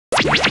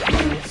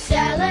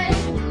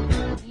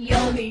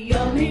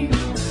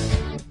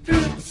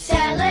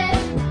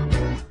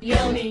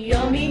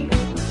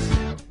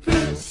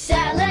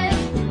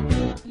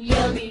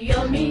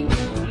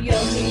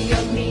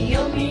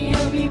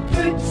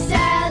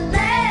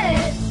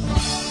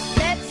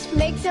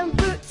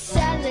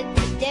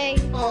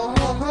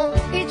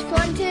day. It's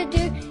fun to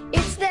do,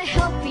 it's the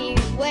healthy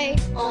way.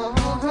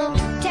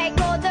 Take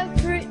all the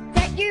fruit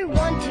that you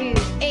want to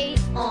eat.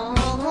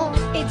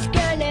 It's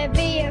gonna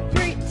be a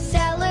fruit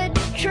salad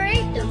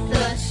treat. The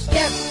first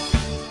step,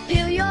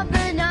 peel your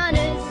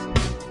bananas.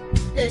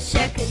 The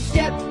second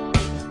step,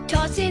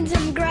 toss in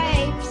some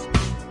grapes.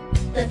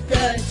 The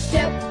third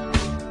step,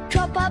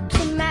 chop up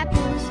some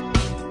apples.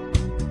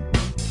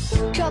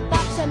 Chop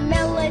up some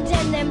melons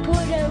and then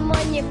put them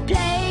on your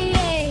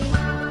plate.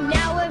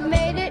 Now we've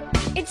made it,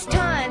 it's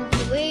time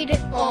to eat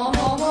it.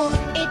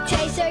 It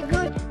tastes so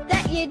good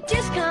that you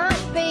just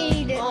can't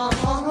beat it.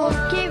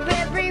 Give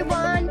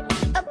everyone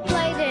a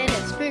plate and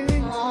a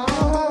spoon. We'll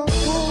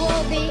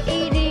all be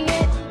eating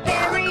it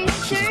very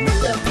soon.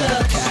 The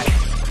first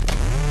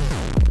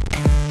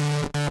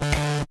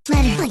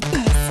flutter like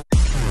this.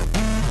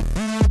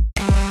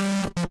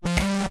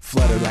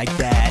 Flutter like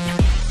that.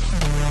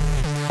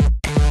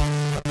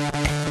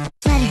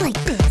 Flutter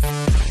like this.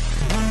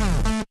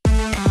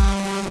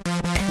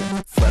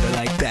 Flutter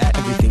like that.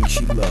 Everything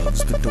she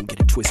loves, but don't get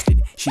it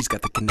twisted. She's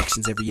got the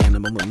connections, every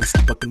animal must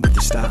be bucking with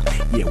her style.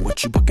 Yeah,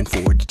 what you bucking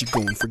for? Did you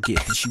go and forget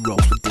that she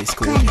rolls with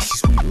discord? Yeah, she's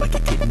sweet like a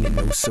kitten and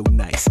knows so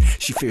nice.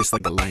 She fierce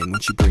like a lion when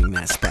she bring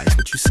that spice.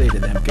 What you say to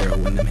them, girl,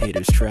 when them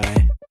haters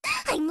try?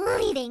 I'm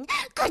leaving.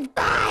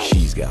 Goodbye.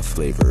 She's got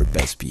flavor,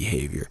 best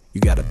behavior.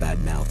 You got a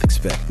bad mouth,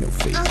 expect no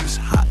favors.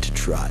 Hot to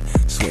trot,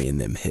 swaying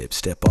them hips,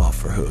 step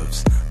off her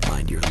hooves,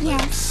 mind your lips.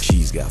 Yes.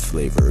 She's got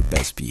flavor,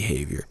 best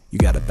behavior. You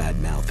got a bad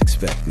mouth,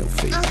 expect no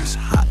favors.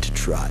 Hot to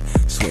trot,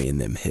 swaying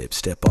them hips,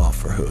 step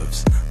off her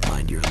hooves,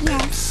 mind your lips.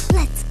 Yes,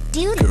 let's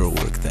do this. Girl,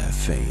 work that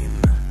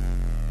fame.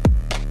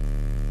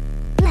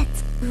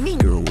 Let's ring.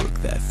 Girl,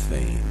 work that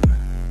fame.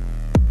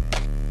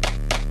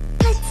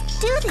 Let's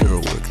do this.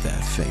 Girl, work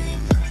that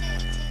fame.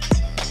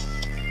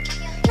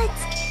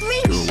 Let's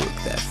ring. Girl, work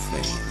that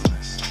fame.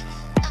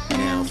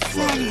 Now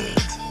flutter.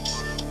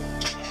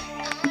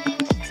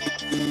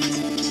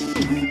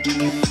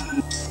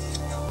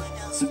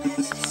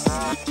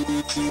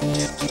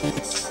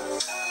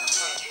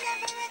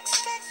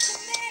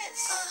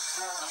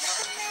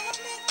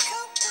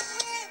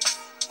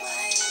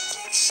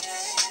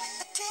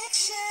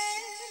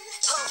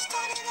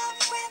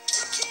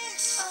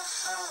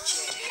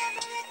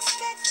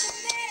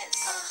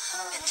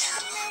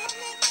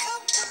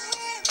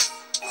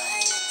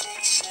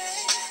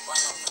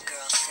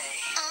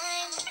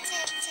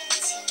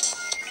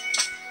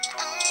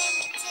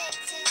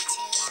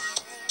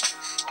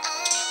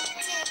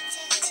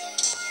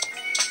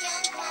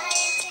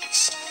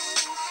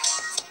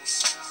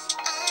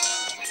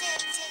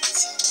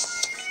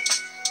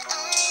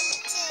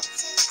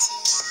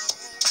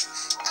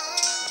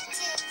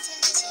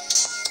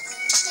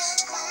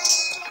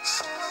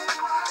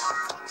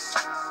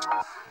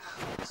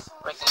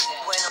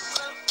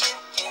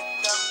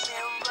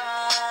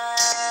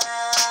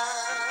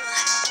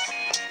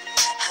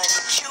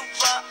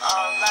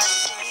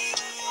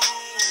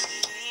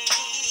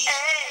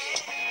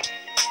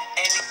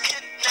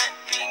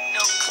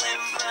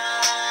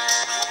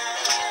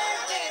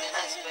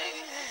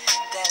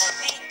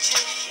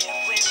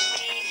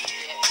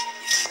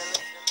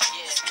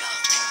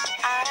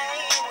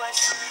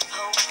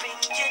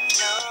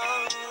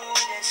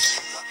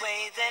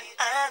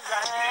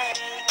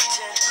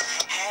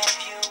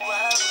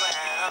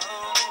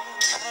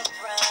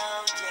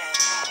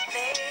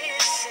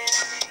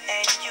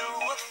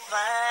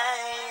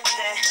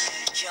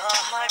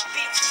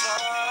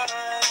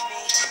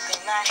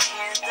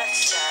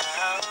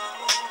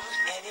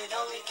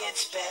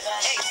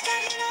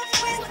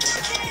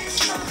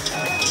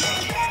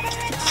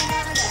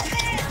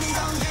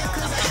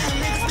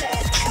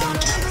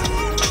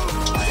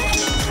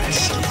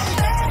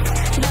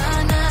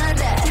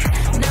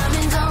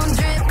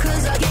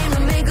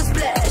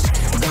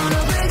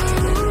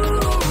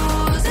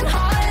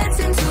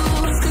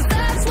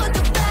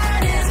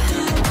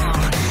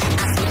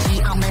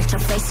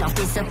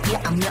 Disappear,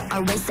 I'm your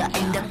eraser.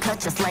 Aim the cut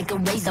just like a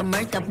razor.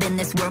 Murder in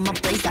this world, my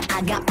blazer.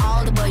 I got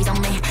all the boys on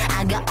me,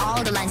 I got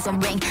all the lines on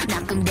ring.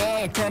 Not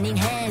there, turning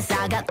heads.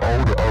 I got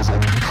all the eyes on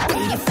me.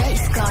 Pretty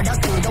face, 걸어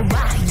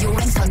들어와.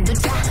 유행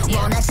선두자.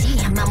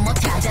 원하지만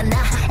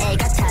못하잖아.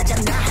 애가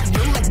타잖아.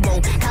 You like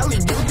whoa,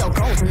 할리우드도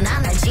gold.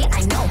 난 알지,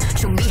 I know.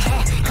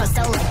 준비해, cause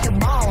I like the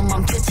ball.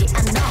 멈추지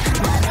않아.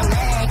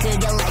 말을해,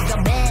 그게 like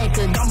a bag.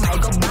 그거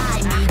말고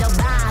bye.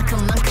 믿어봐,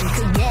 그만큼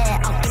크게.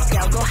 어깨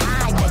펴고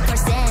high. 내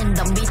걸센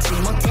넌 믿지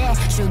못해.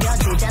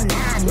 죽여주잖아.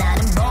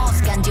 나는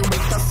boss. 간지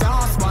with the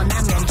sauce.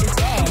 원하면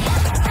줄게.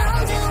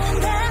 I'm doing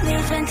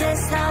damage.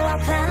 That's how I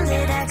planned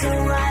it. I do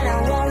what I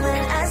want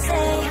when I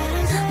say.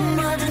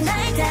 모든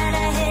날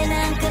따라해.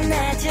 난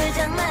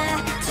끝내주잖아.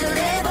 To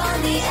live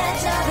on the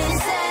edge of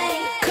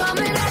insane.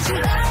 Coming at you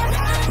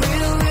live.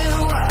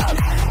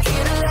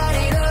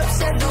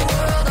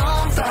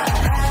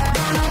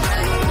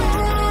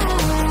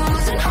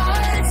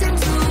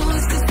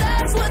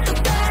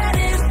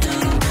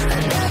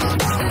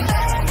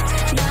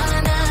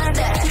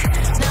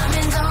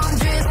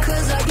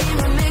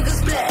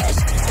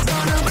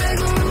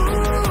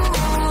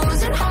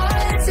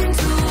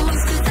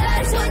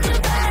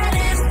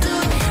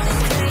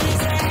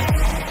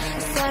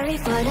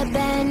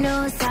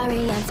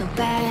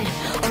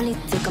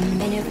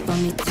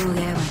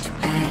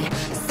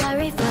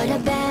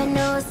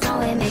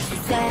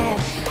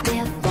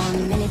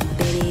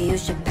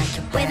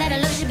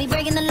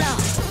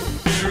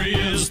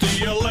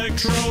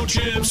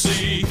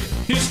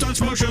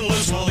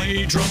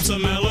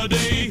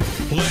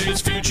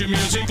 your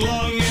music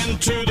long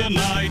into the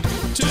night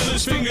till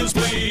his fingers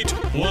bleed.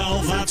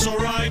 Well, that's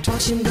alright.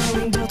 Watch him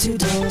going door to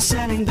door,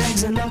 selling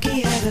bags of lucky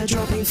heather,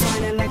 dropping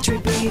fine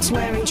electric beats,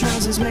 wearing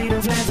trousers made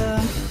of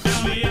leather.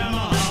 Yummy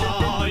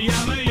Yamaha,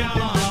 yummy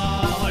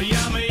Yamaha,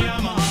 yummy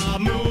Yamaha,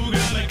 Moog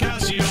and a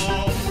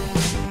Casio.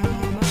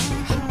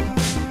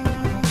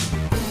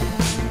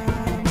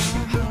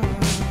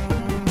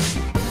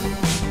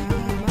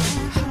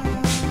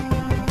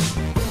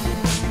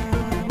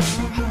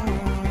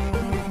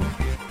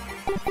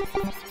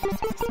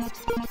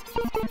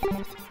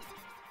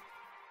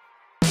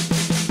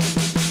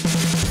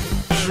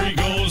 There he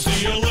goes,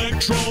 the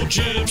electro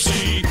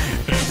gypsy.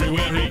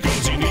 Everywhere he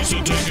goes, he needs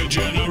to take a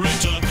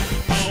generator.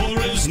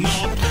 Power is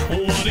not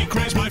what he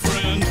craves, my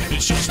friend.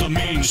 It's just a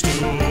means to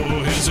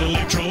his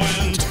electro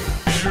end.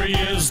 Here he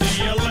is,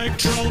 the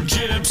electro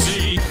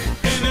gypsy,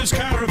 in his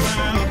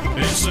caravan.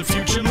 It's the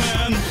future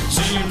man,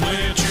 singing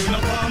play a tune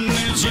upon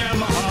his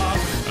Yamaha.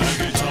 A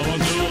guitar will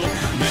do,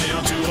 they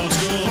are too old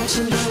school. Watch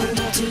him going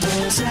door to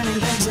door, selling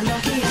bags of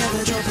lucky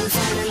heather, dropping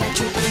fine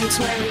electric beats,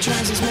 wearing trousers